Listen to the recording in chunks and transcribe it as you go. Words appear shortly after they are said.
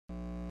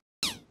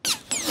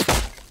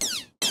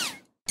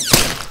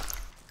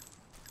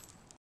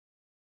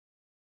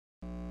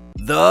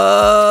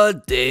The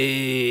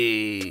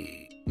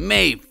day,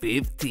 May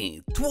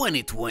 15th,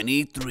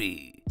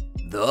 2023.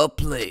 The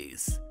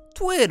place,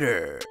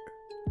 Twitter.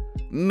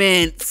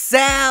 Mint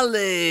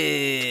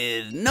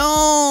salad,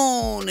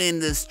 known in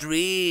the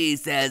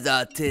streets as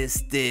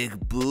autistic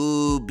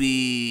boobies.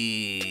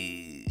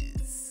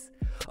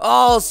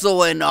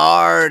 Also an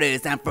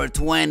artist, and for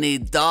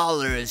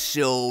 $20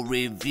 she'll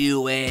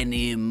review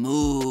any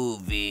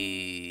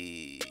movie.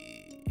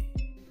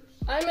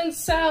 I'm in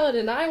salad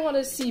and I want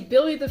to see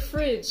Billy the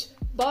Fridge,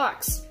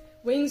 Box,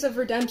 Wings of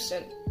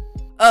Redemption.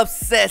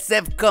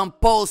 Obsessive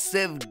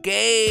compulsive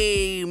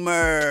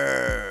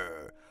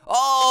gamer.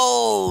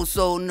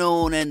 Also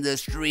known in the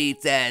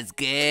streets as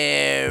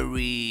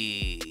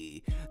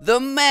Gary.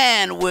 The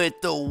man with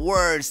the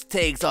worst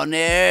takes on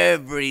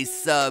every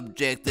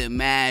subject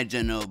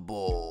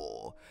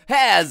imaginable.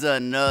 Has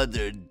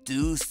another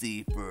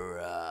doozy for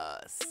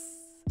us.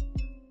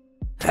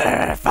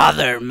 Her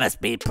father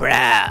must be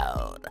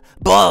proud.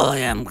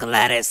 Boy, I'm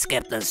glad I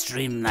skipped the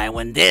stream night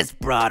when this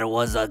broad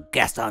was a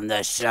guest on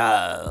the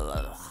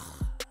show.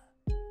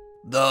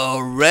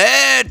 The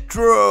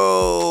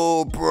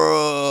Retro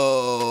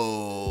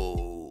Bro.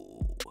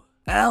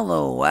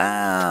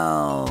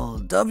 LOL.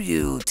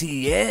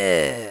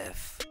 WTF.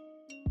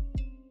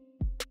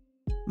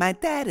 My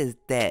dad is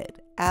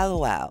dead.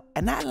 LOL.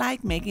 And I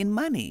like making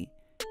money.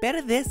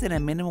 Better this than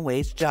a minimum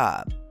wage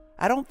job.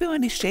 I don't feel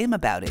any shame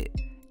about it.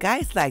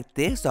 Guys like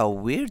this are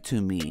weird to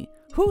me.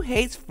 Who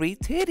hates free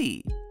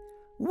titty?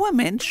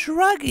 Women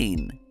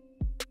shrugging.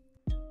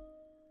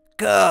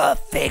 Go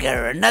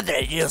figure, another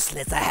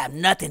useless. I have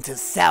nothing to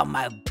sell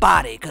my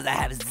body because I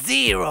have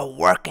zero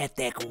work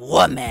ethic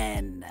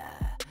woman.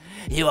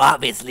 You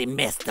obviously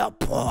missed the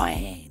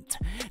point.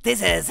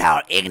 This is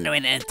how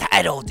ignorant and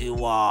entitled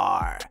you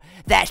are.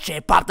 That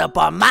shit popped up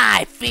on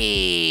my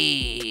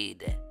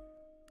feed.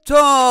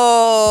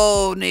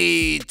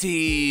 Tony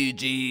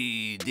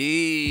TGD,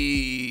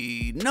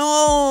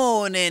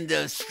 known in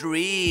the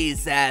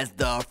streets as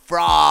the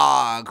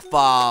Frog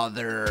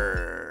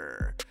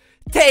Father,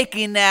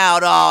 taking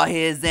out all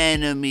his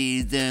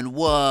enemies in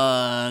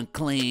one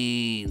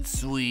clean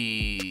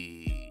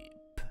sweep.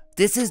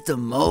 This is the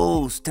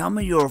most tell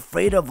me you're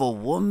afraid of a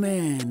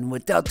woman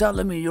without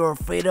telling me you're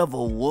afraid of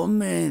a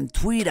woman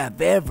tweet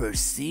I've ever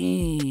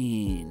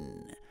seen. ...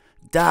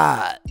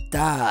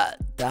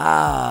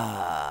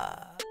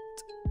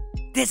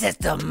 This is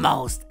the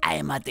most I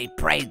am a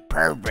depraved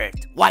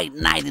pervert white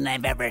knighting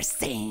I've ever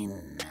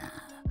seen.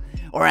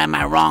 Or am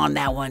I wrong on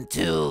that one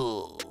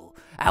too?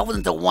 I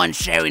wasn't the one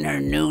sharing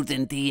her nudes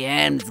in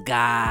DMs,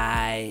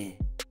 guy.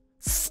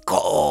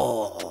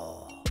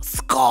 Skull.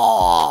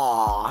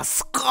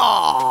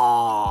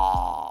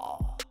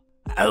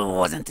 I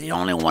wasn't the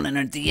only one in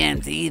her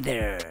DMs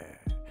either.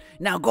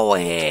 Now go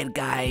ahead,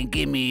 guy, and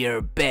give me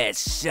your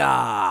best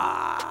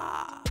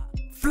shot.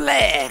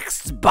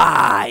 Flexed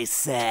biceps.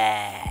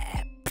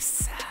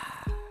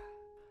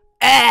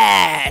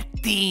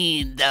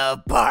 Acting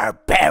the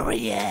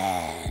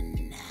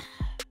barbarian.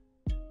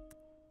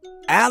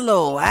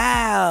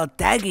 LOL,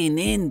 tagging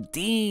in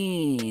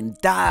Dean. ...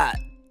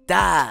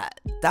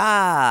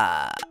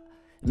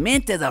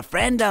 Mint is a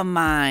friend of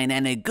mine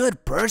and a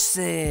good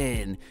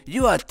person.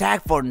 You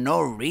attack for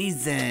no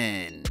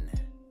reason.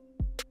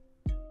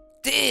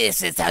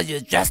 This is how you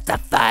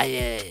justify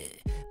it.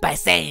 By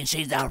saying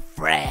she's a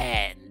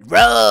friend.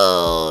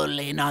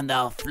 Rolling on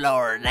the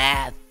floor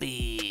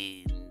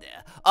laughing.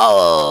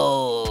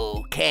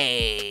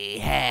 Okay,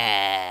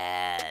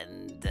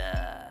 hand.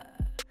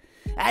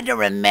 I don't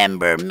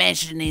remember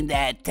mentioning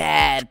that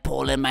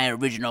tadpole in my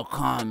original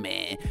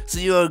comment.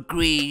 So you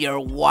agree you're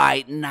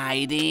white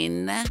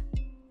knighting?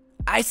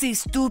 I see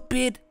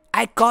stupid.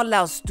 I call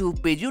out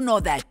stupid. You know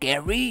that,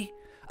 Gary.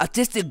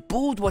 Autistic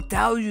boobs will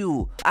tell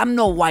you I'm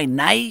no white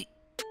knight.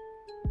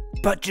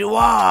 But you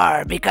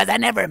are, because I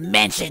never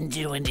mentioned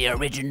you in the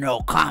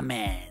original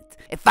comment.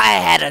 If I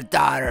had a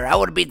daughter, I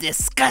would be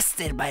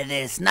disgusted by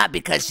this, not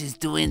because she's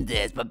doing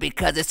this, but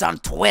because it's on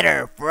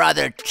Twitter for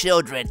other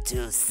children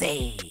to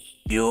see.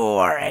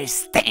 You're a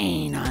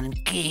stain on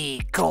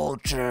geek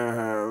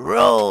culture,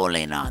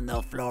 rolling on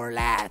the floor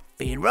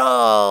laughing,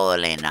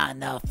 rolling on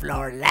the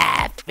floor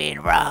laughing,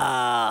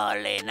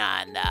 rolling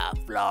on the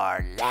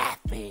floor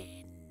laughing.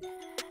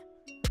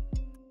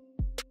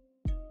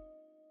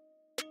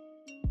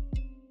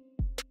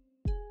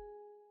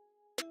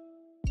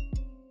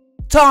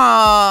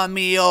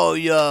 Tommy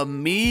Ouyamico.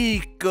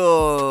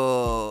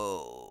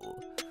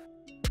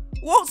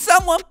 Won't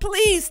someone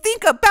please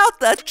think about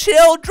the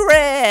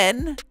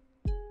children?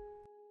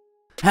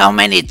 How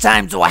many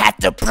times do I have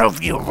to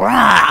prove you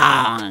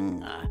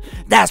wrong?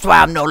 That's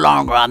why I'm no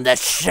longer on the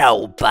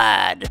show,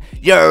 bud.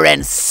 You're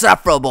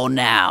insufferable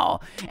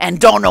now, and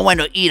don't know when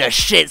to eat a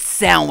shit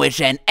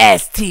sandwich and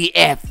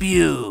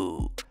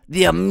STFU.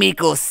 The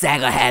Amico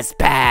saga has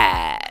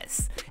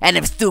passed. And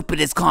if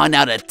stupid is calling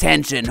out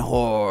attention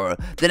whore,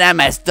 then I'm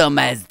as dumb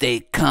as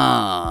they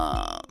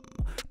come.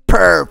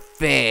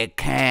 Perfect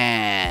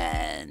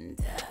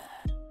hand.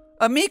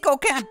 Amico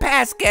can't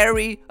pass,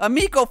 Gary.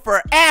 Amico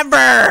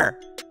forever.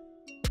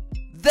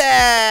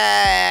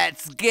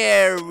 That's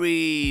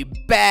Gary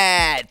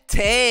Bad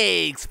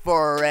Takes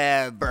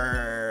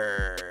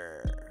Forever.